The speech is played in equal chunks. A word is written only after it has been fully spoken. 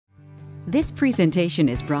This presentation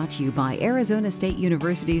is brought to you by Arizona State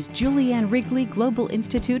University's Julianne Wrigley Global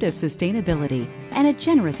Institute of Sustainability and a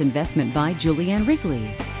generous investment by Julianne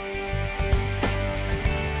Wrigley.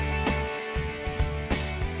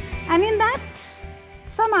 And in that,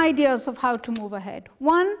 some ideas of how to move ahead.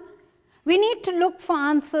 One, we need to look for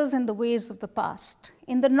answers in the ways of the past,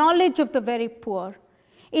 in the knowledge of the very poor,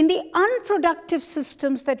 in the unproductive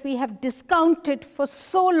systems that we have discounted for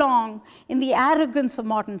so long in the arrogance of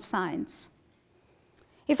modern science.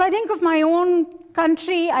 If I think of my own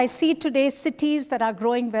country, I see today cities that are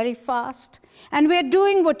growing very fast, and we're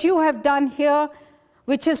doing what you have done here,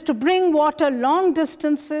 which is to bring water long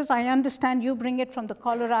distances. I understand you bring it from the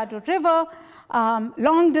Colorado River,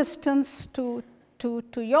 long distance to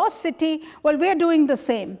your city. Well, we're doing the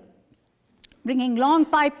same, bringing long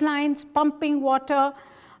pipelines, pumping water,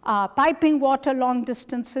 piping water long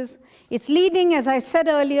distances. It's leading, as I said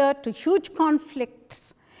earlier, to huge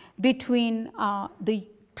conflicts between the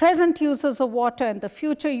present users of water and the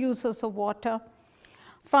future users of water.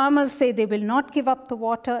 Farmers say they will not give up the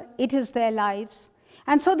water. It is their lives.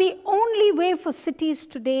 And so the only way for cities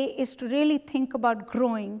today is to really think about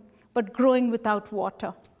growing, but growing without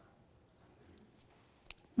water.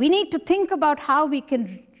 We need to think about how we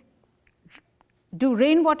can do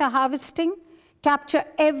rainwater harvesting, capture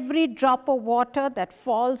every drop of water that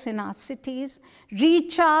falls in our cities,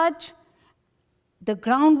 recharge the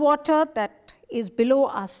groundwater that is below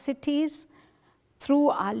our cities through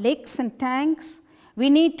our lakes and tanks. We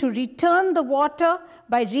need to return the water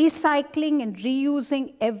by recycling and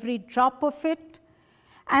reusing every drop of it.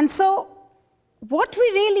 And so what we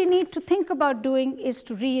really need to think about doing is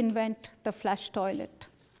to reinvent the flush toilet.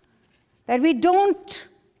 That we don't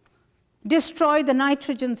destroy the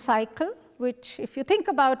nitrogen cycle, which, if you think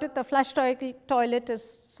about it, the flush toilet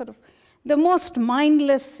is sort of the most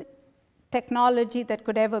mindless technology that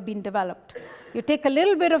could ever been developed. You take a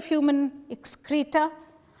little bit of human excreta,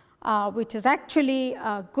 which is actually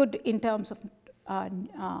good in terms of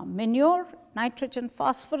manure, nitrogen,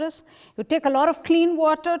 phosphorus. You take a lot of clean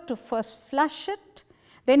water to first flush it.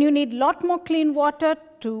 Then you need a lot more clean water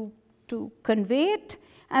to convey it.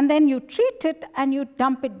 And then you treat it and you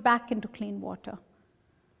dump it back into clean water.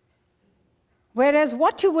 Whereas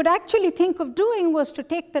what you would actually think of doing was to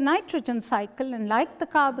take the nitrogen cycle, and like the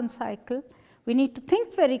carbon cycle, we need to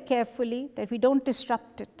think very carefully that we don't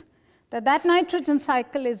disrupt it. That nitrogen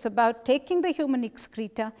cycle is about taking the human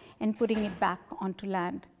excreta and putting it back onto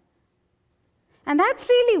land. And that's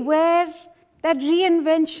really where that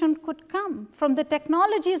reinvention could come, from the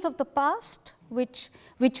technologies of the past, which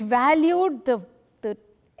valued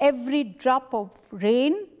every drop of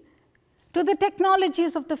rain, to the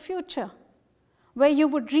technologies of the future, where you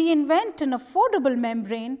would reinvent an affordable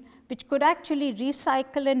membrane which could actually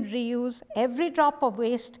recycle and reuse every drop of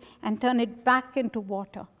waste and turn it back into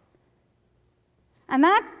water. And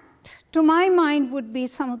that, to my mind, would be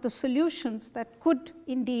some of the solutions that could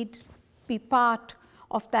indeed be part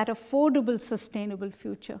of that affordable, sustainable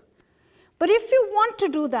future. But if you want to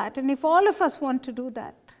do that, and if all of us want to do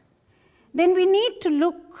that, then we need to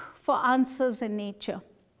look for answers in nature.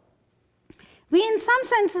 We, in some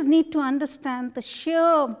senses, need to understand the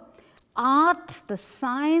sheer art, the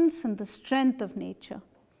science, and the strength of nature.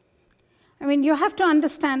 I mean, you have to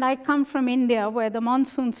understand, I come from India, where the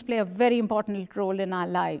monsoons play a very important role in our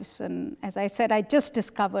lives. And as I said, I just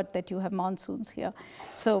discovered that you have monsoons here.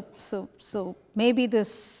 So maybe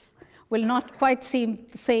this will not quite seem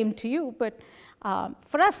the same to you, but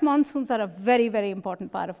for us, monsoons are a very, very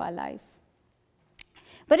important part of our life.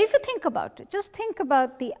 But if you think about it, just think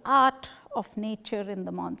about the art of nature in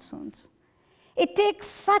the monsoons. It takes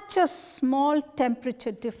such a small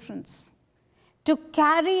temperature difference to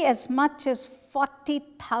carry as much as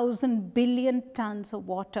 40,000 billion tons of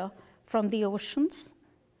water from the oceans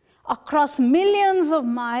across millions of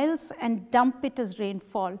miles and dump it as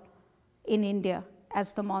rainfall in India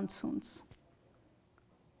as the monsoons.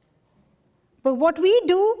 But what we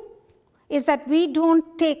do is that we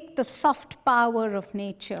don't take the soft power of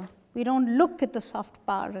nature. We don't look at the soft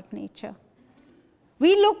power of nature.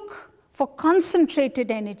 We look for concentrated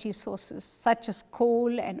energy sources, such as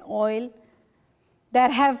coal and oil,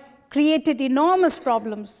 that have created enormous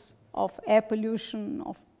problems of air pollution,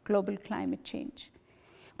 of global climate change.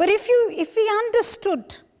 But if we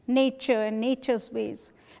understood nature and nature's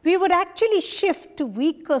ways, we would actually shift to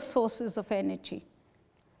weaker sources of energy,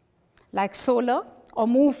 like solar, or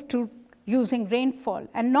move to using rainfall,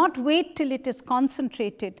 and not wait till it is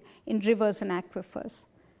concentrated in rivers and aquifers.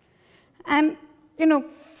 And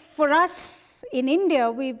for us in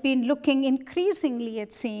India, we've been looking increasingly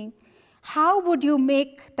at seeing How would you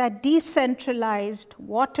make that decentralized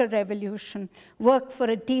water revolution work for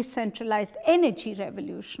a decentralized energy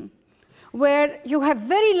revolution, where you have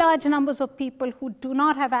very large numbers of people who do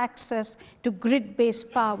not have access to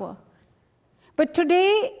grid-based power? But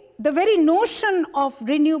today, the very notion of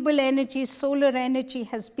renewable energy, solar energy,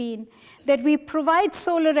 has been that we provide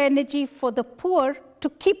solar energy for the poor to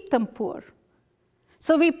keep them poor.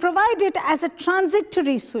 So we provide it as a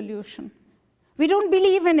transitory solution. We don't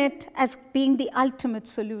believe in it as being the ultimate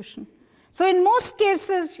solution. So in most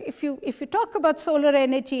cases, if you talk about solar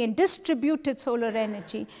energy and distributed solar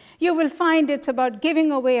energy, you will find it's about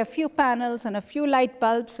giving away a few panels and a few light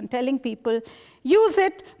bulbs and telling people, use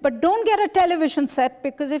it, but don't get a television set,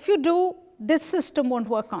 because if you do, this system won't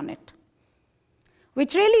work on it.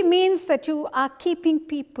 Which really means that you are keeping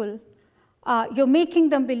people, you're making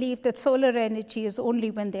them believe that solar energy is only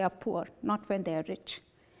when they are poor, not when they are rich.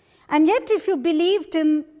 And yet, if you believed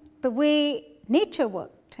in the way nature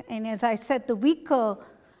worked, and as I said, the weaker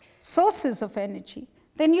sources of energy,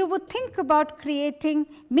 then you would think about creating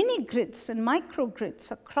mini-grids and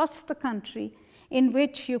microgrids across the country in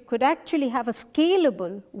which you could actually have a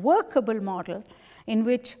scalable, workable model in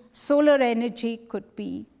which solar energy could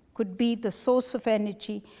be the source of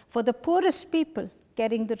energy for the poorest people,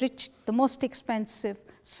 getting the most expensive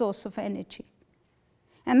source of energy.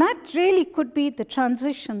 And that really could be the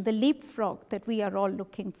transition, the leapfrog that we are all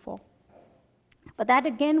looking for. But that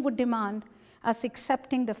again would demand us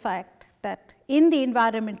accepting the fact that in the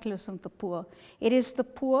environmentalism of the poor, it is the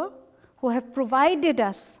poor who have provided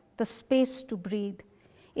us the space to breathe.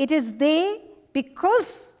 It is they,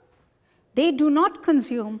 because they do not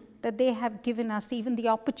consume, that they have given us even the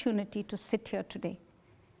opportunity to sit here today.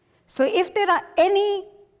 So if there are any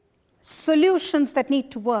solutions that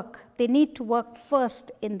need to work, they need to work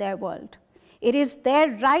first in their world. It is their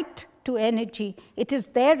right to energy, it is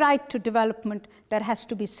their right to development that has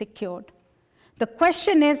to be secured. The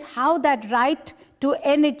question is how that right to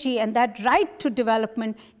energy and that right to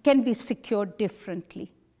development can be secured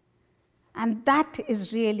differently. And that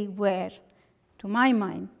is really where, to my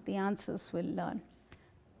mind, the answers will learn.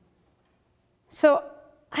 So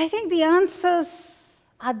I think the answers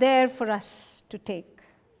are there for us to take,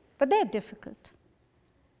 but they're difficult.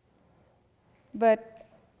 But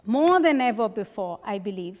more than ever before, I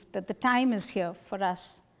believe that the time is here for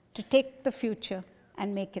us to take the future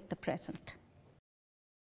and make it the present.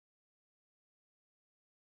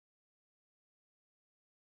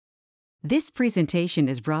 This presentation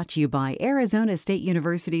is brought to you by Arizona State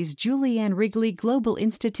University's Julianne Wrigley Global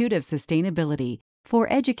Institute of Sustainability for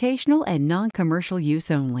educational and non-commercial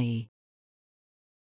use only.